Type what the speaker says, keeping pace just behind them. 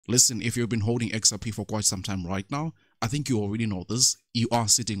Listen, if you've been holding XRP for quite some time right now, I think you already know this. You are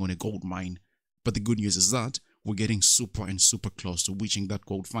sitting on a gold mine. But the good news is that we're getting super and super close to reaching that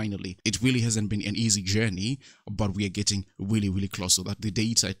goal finally. It really hasn't been an easy journey, but we are getting really, really close, so that the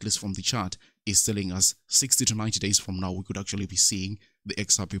data, at least from the chart, is telling us 60 to 90 days from now, we could actually be seeing the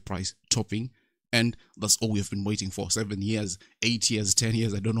XRP price topping. And that's all we've been waiting for. 7 years, 8 years, 10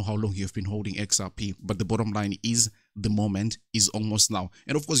 years. I don't know how long you've been holding XRP, but the bottom line is the moment is almost now.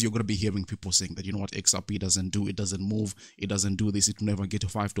 And of course, you're going to be hearing people saying that, you know what, XRP doesn't do, it doesn't move, it doesn't do this, it will never get to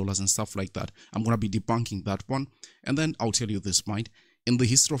 $5 and stuff like that. I'm going to be debunking that one. And then I'll tell you this, right? In the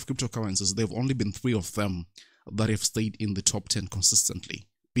history of cryptocurrencies, there have only been 3 of them that have stayed in the top 10 consistently.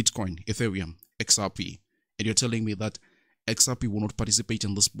 Bitcoin, Ethereum, XRP. And you're telling me that XRP will not participate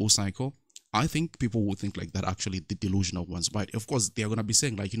in this bull cycle? I think people will think like that, actually, the delusional ones, right? Of course, they're going to be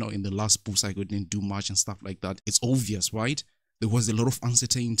saying like, you know, in the last bull cycle, it didn't do much and stuff like that. It's obvious, right? There was a lot of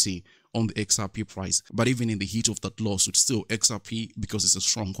uncertainty on the XRP price. But even in the heat of that lawsuit, still XRP, because it's a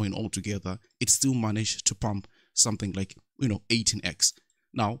strong coin altogether, it still managed to pump something like, you know, 18x.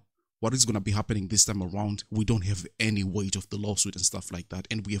 Now, what is going to be happening this time around, we don't have any weight of the lawsuit and stuff like that.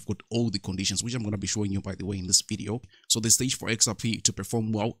 And we have got all the conditions, which I'm going to be showing you, by the way, in this video. So the stage for XRP to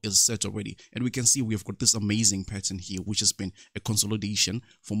perform well is set already. And we can see we have got this amazing pattern here, which has been a consolidation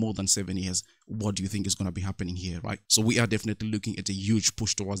for more than 7 years. What do you think is going to be happening here, right? So we are definitely looking at a huge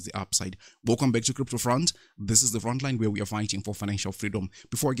push towards the upside. Welcome back to Crypto Front. This is the front line where we are fighting for financial freedom.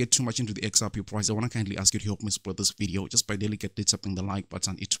 Before I get too much into the XRP price, I want to kindly ask you to help me spread this video just by delicately tapping the like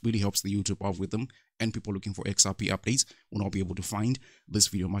button. It really helps the YouTube algorithm, and people looking for XRP updates will now be able to find this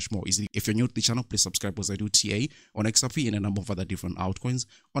video much more easily. If you're new to the channel, please subscribe, because I do TA on XRP and a number of other different altcoins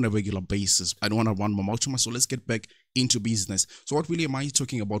on a regular basis. I don't want to run my mouth too much, so let's get back into business. So what really am I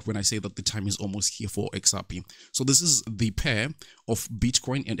talking about when I say that the time is almost here for XRP? So this is the pair of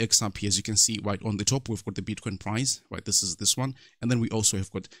Bitcoin and XRP. As you can see right on the top, we've got the Bitcoin price, right? This is this one. And then we also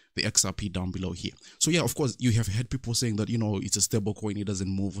have got the XRP down below here. So yeah, of course, you have heard people saying that, you know, it's a stable coin, it doesn't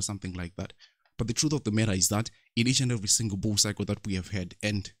move or something like that. But the truth of the matter is that in each and every single bull cycle that we have had,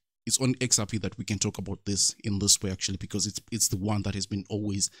 and it's on XRP that we can talk about this in this way, actually, because it's the one that has been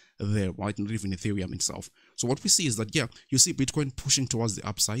always there, right? Not even Ethereum itself. So what we see is that, yeah, you see Bitcoin pushing towards the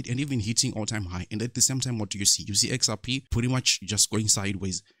upside and even hitting all-time high. And at the same time, what do you see? You see XRP pretty much just going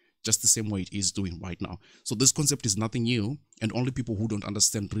sideways, just the same way it is doing right now. So this concept is nothing new, and only people who don't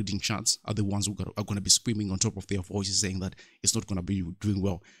understand reading charts are the ones who are going to be screaming on top of their voices saying that it's not going to be doing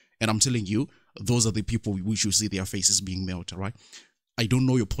well. And I'm telling you, those are the people which you see their faces being melted, right? I don't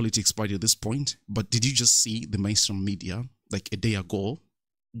know your politics right at this point, but did you just see the mainstream media like a day ago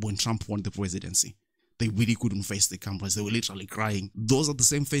when Trump won the presidency? They really couldn't face the cameras. They were literally crying. Those are the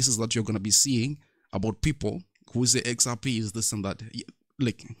same faces that you're going to be seeing about people who say XRP is this and that.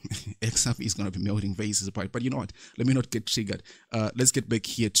 Like, XRP is going to be melting faces, right? But you know what? Let me not get triggered. Let's get back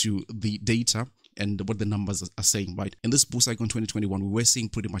here to the data and what the numbers are saying, right? In this bull cycle in 2021, we were seeing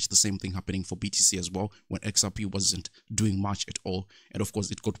pretty much the same thing happening for BTC as well, when XRP wasn't doing much at all. And of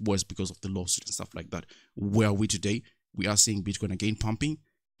course, it got worse because of the lawsuit and stuff like that. Where are we today? We are seeing Bitcoin again pumping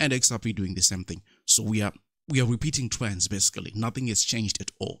and XRP doing the same thing. So we are repeating trends, basically. Nothing has changed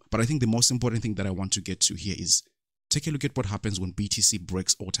at all. But I think the most important thing that I want to get to here is take a look at what happens when BTC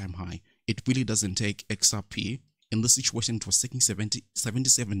breaks all-time high. It really doesn't take XRP. In this situation, it was taking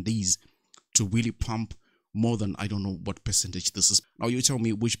 77 days to really pump more than, I don't know what percentage this is. Now you tell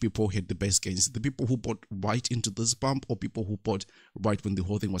me which people had the best gains. The people who bought right into this pump, or people who bought right when the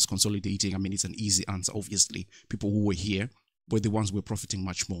whole thing was consolidating? I mean, it's an easy answer, obviously. People who were here were the ones who were profiting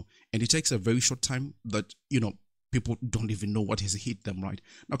much more. And it takes a very short time that, you know, people don't even know what has hit them, right?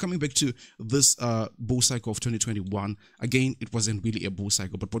 Now, coming back to this bull cycle of 2021, again, it wasn't really a bull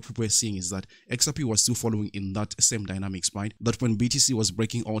cycle, but what we were seeing is that XRP was still following in that same dynamics, right? That when BTC was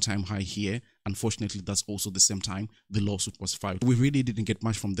breaking all-time high here, unfortunately, that's also the same time the lawsuit was filed. We really didn't get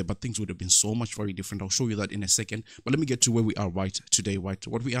much from there, but things would have been so much very different. I'll show you that in a second. But let me get to where we are right today, right?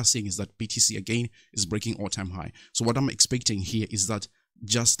 What we are seeing is that BTC, again, is breaking all-time high. So what I'm expecting here is that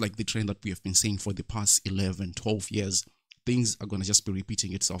just like the trend that we have been seeing for the past 11, 12 years, things are going to just be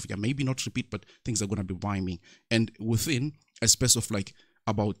repeating itself. Yeah, maybe not repeat, but things are going to be rhyming. And within a space of like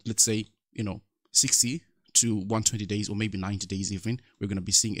about, let's say, you know, 60 to 120 days, or maybe 90 days even, we're going to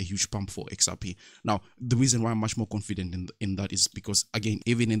be seeing a huge pump for XRP. Now, the reason why I'm much more confident in that is because, again,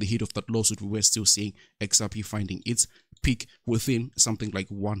 even in the heat of that lawsuit, we were still seeing XRP finding its peak within something like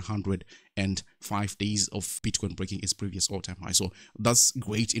 105 days of Bitcoin breaking its previous all-time high. So that's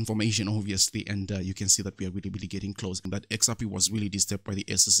great information, obviously, and you can see that we are really getting close. And that XRP was really disturbed by the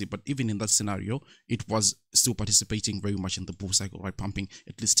SEC, but even in that scenario, it was still participating very much in the bull cycle, right, pumping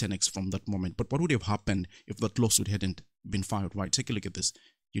at least 10x from that moment. But what would have happened if that lawsuit hadn't been filed, right? Take a look at this.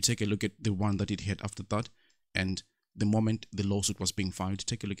 You take a look at the one that it had after that, and the moment the lawsuit was being filed,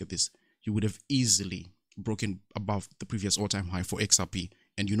 take a look at this. You would have easily broken above the previous all-time high for XRP.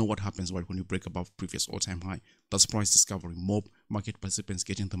 And you know what happens, right, when you break above previous all-time high? That's price discovery. More market participants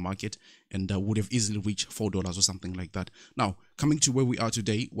get in the market, and would have easily reached $4 or something like that. Now, coming to where we are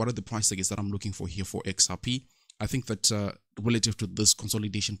today, what are the price targets that I'm looking for here for XRP? I think that relative to this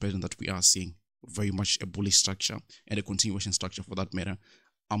consolidation pattern that we are seeing, very much a bullish structure and a continuation structure for that matter,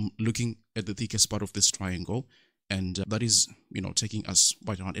 I'm looking at the thickest part of this triangle, and that is, taking us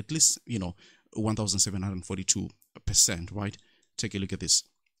right around at least, 1,742%, right? Take a look at this.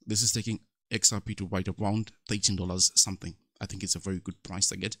 This is taking XRP to right around $13 something. I think it's a very good price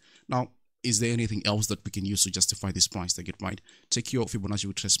target. Now, is there anything else that we can use to justify this price target, right? Take your Fibonacci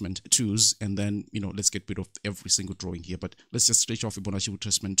retracement 2s, and then, let's get rid of every single drawing here, but let's just stretch our Fibonacci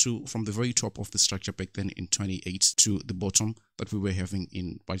retracement 2 from the very top of the structure back then in 28 to the bottom that we were having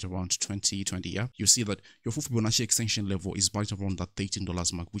in right around 2020, yeah? You see that your full Fibonacci extension level is right around that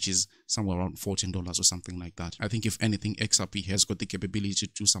 $13 mark, which is somewhere around $14 or something like that. I think if anything, XRP has got the capability to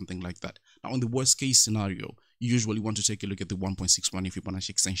do something like that. Now, in the worst case scenario, you usually want to take a look at the 1.61 Fibonacci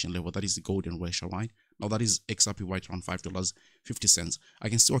extension level. That is the golden ratio, right? Now, that is XRP right around $5.50. I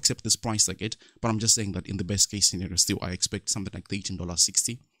can still accept this price target, but I'm just saying that in the best case scenario, still I expect something like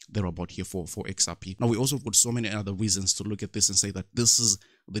 $18.60. They're about here for XRP. Now, we also got so many other reasons to look at this and say that this is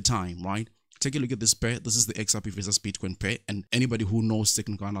the time, right? Take a look at this pair. This is the XRP versus Bitcoin pair. And anybody who knows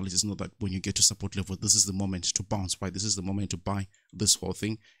technical analysis know that when you get to support level, this is the moment to bounce, right? This is the moment to buy this whole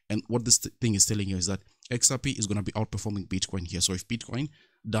thing. And what this thing is telling you is that XRP is going to be outperforming Bitcoin here. So if Bitcoin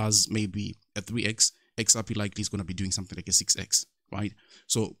does maybe a 3x, XRP likely is going to be doing something like a 6x, right?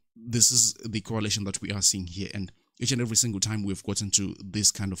 So this is the correlation that we are seeing here. And each and every single time we've gotten to this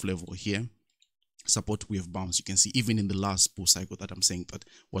kind of level here, support, we have bounced. You can see even in the last bull cycle that I'm saying that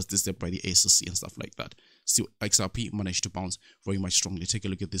was disturbed by the SEC and stuff like that, still XRP managed to bounce very much strongly. Take a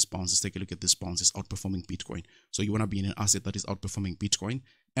look at this bounce. Take a look at this bounce. It's outperforming Bitcoin. So you want to be in an asset that is outperforming Bitcoin,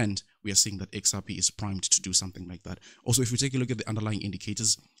 and we are seeing that XRP is primed to do something like that. Also, if you take a look at the underlying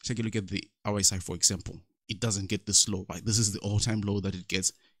indicators, take a look at the RSI, for example. It doesn't get this low, right? This is the all-time low that it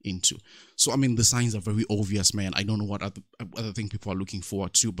gets into. So, I mean, the signs are very obvious, man. I don't know what other thing people are looking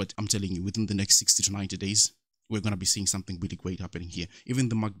forward to, but I'm telling you, within the next 60 to 90 days, we're going to be seeing something really great happening here. Even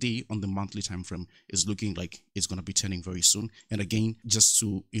the MACD on the monthly time frame is looking like it's going to be turning very soon. And again, just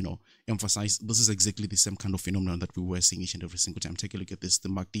to, emphasize, this is exactly the same kind of phenomenon that we were seeing each and every single time. Take a look at this. The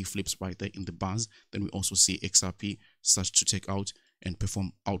MACD flips right there in the bars. Then we also see XRP start to take out and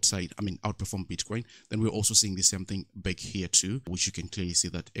outperform Bitcoin. Then we're also seeing the same thing back here too, which you can clearly see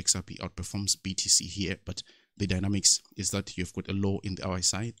that XRP outperforms BTC here. But the dynamics is that you've got a low in the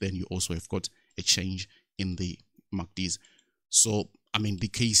RSI, then you also have got a change in the MACDs. So, I mean, the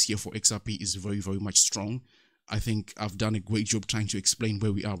case here for XRP is very, very much strong. I think I've done a great job trying to explain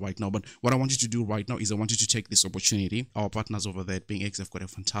where we are right now. But what I want you to do right now is I want you to take this opportunity. Our partners over there at BingX have got a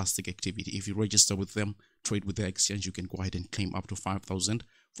fantastic activity. If you register with them, trade with their exchange, you can go ahead and claim up to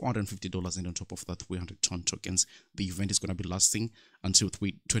 $5,450, and on top of that, 300 ton tokens. The event is going to be lasting until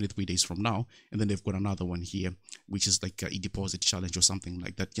 23 days from now. And then they've got another one here, which is like a deposit challenge or something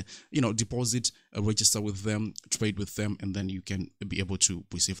like that. Deposit, register with them, trade with them, and then you can be able to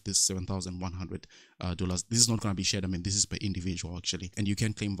receive this $7,100. This is not going to be shared. I mean, this is per individual actually. And you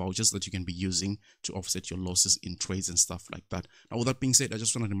can claim vouchers that you can be using to offset your losses in trades and stuff like that. Now, with that being said, I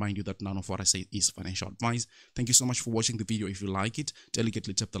just want to remind you that none of what I say is financial advice. Thank you so much for watching the video. If you like it,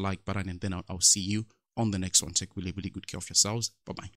 delicately tap the like button, and then I'll see you on the next one. Take really, really good care of yourselves. Bye-bye.